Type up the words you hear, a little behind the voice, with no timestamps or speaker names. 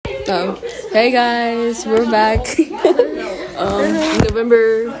Oh. Hey guys, we're back.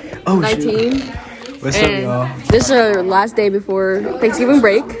 November 19th. What's up, y'all? This is our last day before Thanksgiving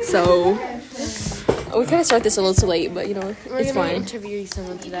break, so we kind of start this a little too late, but you know, it's fine. Interview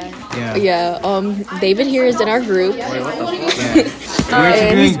someone today. Yeah. David here is in our group. We're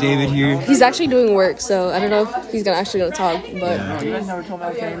interviewing David here. He's actually doing work, so I don't know if he's actually gonna talk, but You guys never told me I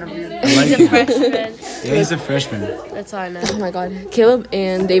was getting interviewed. He's a freshman. Yeah, he's a freshman. That's all I know. oh my god, Caleb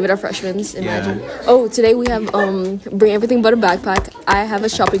and David are freshmen. Imagine. Oh, today we have bring everything but a backpack. I have a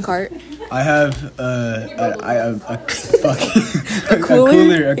shopping cart. I have a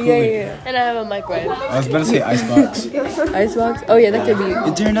cooler. Yeah. And I have a microwave. I was about to say icebox. Icebox. Oh yeah, that could be.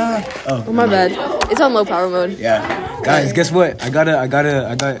 It turned off. Oh my bad. It's on low power mode. Yeah. Guys, guess what? I got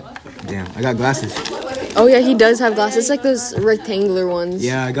glasses. Oh yeah, he does have glasses. It's like those rectangular ones.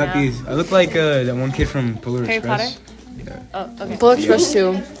 Yeah, I got these. I look like that one kid from Polar Harry Express. Potter? Oh, okay. Polar Express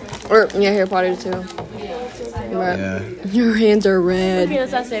too. Or yeah, Harry Potter too. Yeah. Your hands are red. Okay,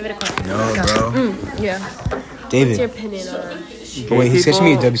 let's ask David a question. No, bro. Yeah. What's your David. opinion on... Oh wait, he's sketching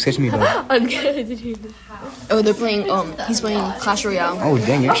me, Dub. He's sketching me, bud. I'm good. Oh, they're playing. He's playing Clash Royale. Oh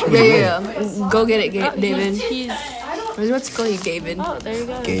dang, you're actually Yeah. Go get it, David. He's... I was about to call you David. Oh, there you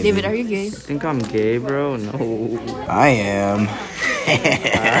go. David, are you gay? I think I'm gay, bro. No. I am.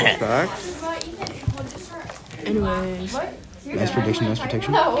 Facts. Anyways. Nice prediction.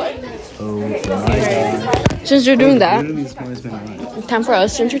 Oh my god. Since you're doing that, Literally the smartest man alive. time for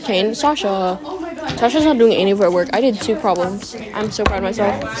us to entertain Sasha. Sasha's not doing any of her work. I did 2 problems. I'm so proud of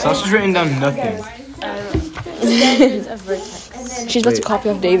myself. Sasha's written down nothing. He's a vertex. She's about to copy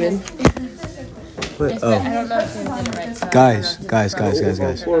off David. What? I Oh. don't know if he did it right. So Guys.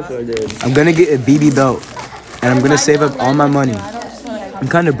 Of course I did. I'm gonna get a BB belt, and I'm gonna save up all my money. I'm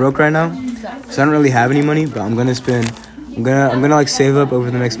kind of broke right now, so I don't really have any money. But I'm gonna spend. I'm gonna like save up over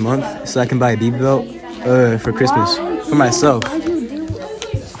the next month so I can buy a BB belt for Christmas for myself.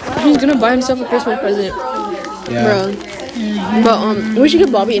 He's gonna buy himself a Christmas present, Yeah. bro. But we should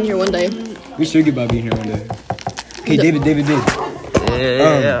get Bobby in here one day. We should get Bobby in here one day. Okay, David.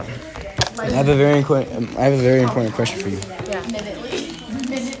 Yeah. I have a very important question for you.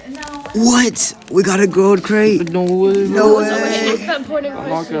 What? We got a gold crate? No way. No way. What's the important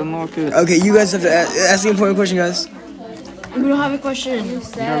question? Unlock it. Okay, you guys have to ask the important question, guys. We don't have a question. You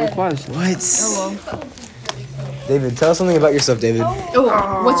got a request. What? David, tell us something about yourself, David.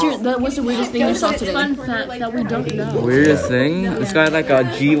 Oh, what's the weirdest thing you saw today? Fun fact that we don't know. Weirdest thing? This guy had like a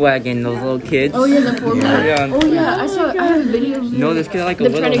G-Wagon, those little kids. Oh yeah, the 4x4. Yeah. Oh yeah, I have a video of No, this kid had like a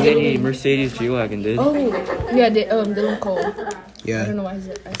They're little trying to get mini him. Mercedes G-Wagon, dude. Oh yeah, Dylan Cole. I Yeah. don't know why I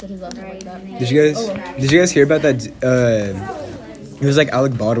said his last name like that. Did you guys hear about that? It was like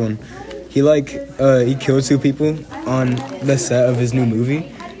Alec Baldwin. He killed 2 people on the set of his new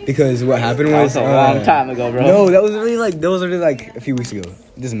movie because what happened That was was a long time ago, bro. No, that was really like a few weeks ago.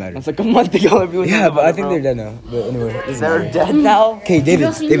 It doesn't matter. That's like a month ago. Yeah, but I think they're dead now. But anyway, They're dead now? Okay,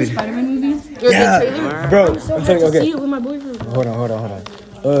 David. Spider-Man movie? Yeah, bro. I'm telling you. See Okay, it with my boyfriend. hold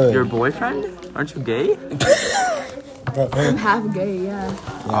on. Your boyfriend? Aren't you gay? I'm half gay, yeah.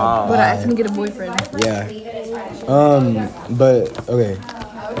 Oh. But I can get a boyfriend. Yeah. But okay.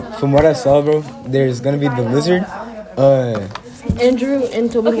 From what I saw, bro, there's gonna be the lizard. Andrew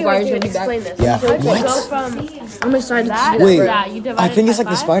and Toby Maguire's gonna be back. Explain this. Yeah. Go What? from I'm excited to see Wait, that. you divide I think it's by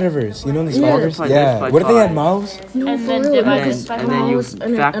like the 5, Spider-Verse. You know the Yeah. Spider-Verse? Like Yeah. this, like What if they had five. mouths? No, And for then real. divide Because by And then you Miles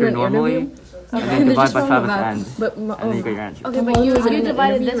and factor an normally, interview. and And then they divide just by found 5 the at the back. end. But And then you get your answer. Okay, but He was in you an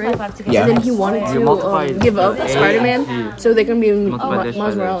divided interview, this by right? 5 together. Yeah. And then he wanted You to multiply give up A, Spider-Man B. so they can be Multiply this by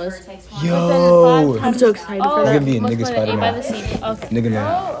Miles this. Morales. Yo. I'm so excited for Oh, He's that. gonna be a nigga multiply A by the Spider-Man. C. Okay. Nigga man.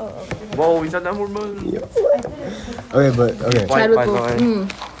 Whoa, we said that more money. Okay. Chadwick By the Boseman.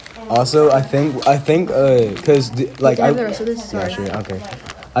 way. Also, I think, cause like Can I have the rest of this? yeah, Sorry. sure, okay.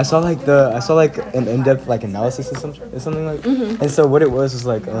 I saw like an in-depth like analysis or something like, and so what it was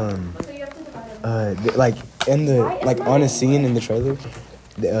like like in the like on a scene in the trailer,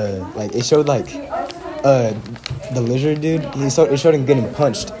 like it showed like the lizard dude. It showed him getting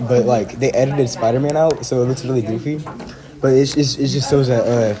punched, but like they edited Spider-Man out, so it looks really goofy. But it just shows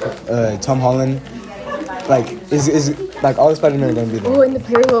that Tom Holland is like all the Spider-Man are gonna be there. Oh, in the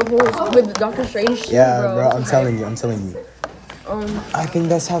parallel holes with Doctor Strange. too, Yeah, bro, I'm telling you. I think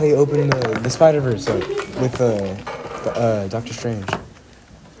that's how they opened the Spider-Verse up with Doctor Strange.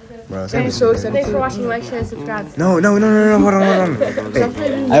 Bro, I'm so excited. Thanks for watching. Like, share, and subscribe. No, hold on.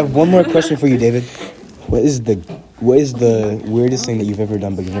 Hey, I have one more question for you, David. What is the weirdest thing that you've ever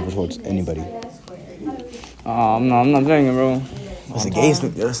done but you've never told anybody? I'm not doing it, bro. What's the gayest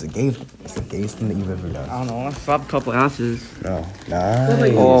thing? What's the gayest thing that you've ever done? I don't know. I slapped a couple asses. No.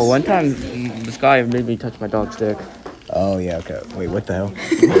 Nice. Oh, one time this guy made me touch my dog's dick. Oh yeah. Okay. Wait. What the hell?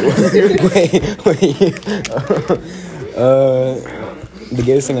 wait. The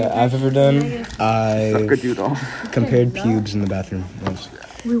gayest thing that I've ever done, I compared pubes in the bathroom once.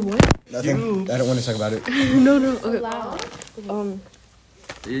 Wait, what? Nothing. I don't want to talk about it. No.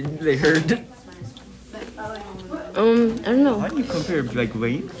 Okay. They heard. I don't know. How do you compare like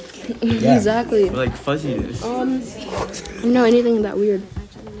weight? Yeah. Exactly. Or, like fuzziness? I don't know anything that weird.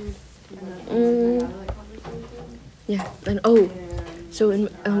 Yeah. And so in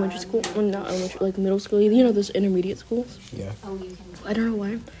elementary school, well, not elementary, like middle school, you know those intermediate schools? Yeah. I don't know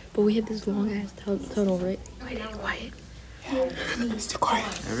why, but we had this long ass tunnel, right? Wait, quiet. It's too quiet.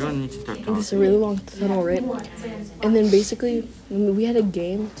 Everyone needs to start talking. This is a really long tunnel, right? And then basically, we had a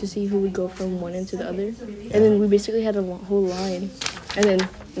game to see who would go from one end to the other. And then we basically had a whole line. And then,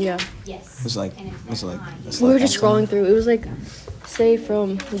 yeah. It was like. We were just scrolling through. It was like, say,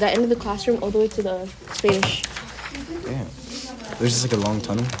 from that end of the classroom all the way to the Spanish. Damn. There's just like a long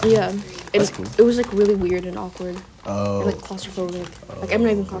tunnel. Yeah. And That's cool. It was like really weird and awkward. Oh. And like claustrophobic. Like, I'm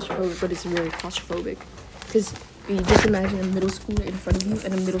not even claustrophobic, but it's really claustrophobic. Because you just imagine a middle schooler in front of you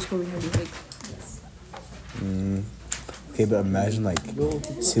and a middle schooler behind you. Like, Okay, but imagine like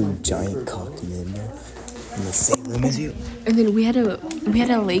two giant cocked men in the same room as you. and then we had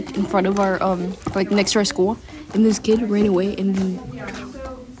a lake in front of our like next to our school, and this kid ran away and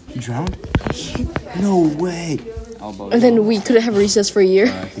You drowned? No way. and then we couldn't have recess for a year.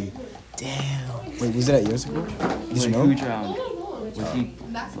 Damn. Wait, was it at your school? Did you know? Who drowned? Was he?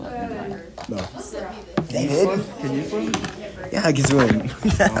 No. David? Yeah, I can swim.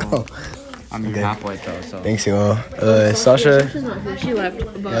 I'm Okay. halfway though, so. Thanks, y'all. Sasha. She's not here. She left.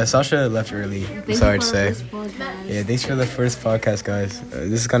 But Yeah, Sasha left early. I'm sorry to say. Yeah, thanks for the first podcast, guys.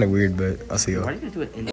 This is kind of weird, but I'll see y'all. Why did you do it in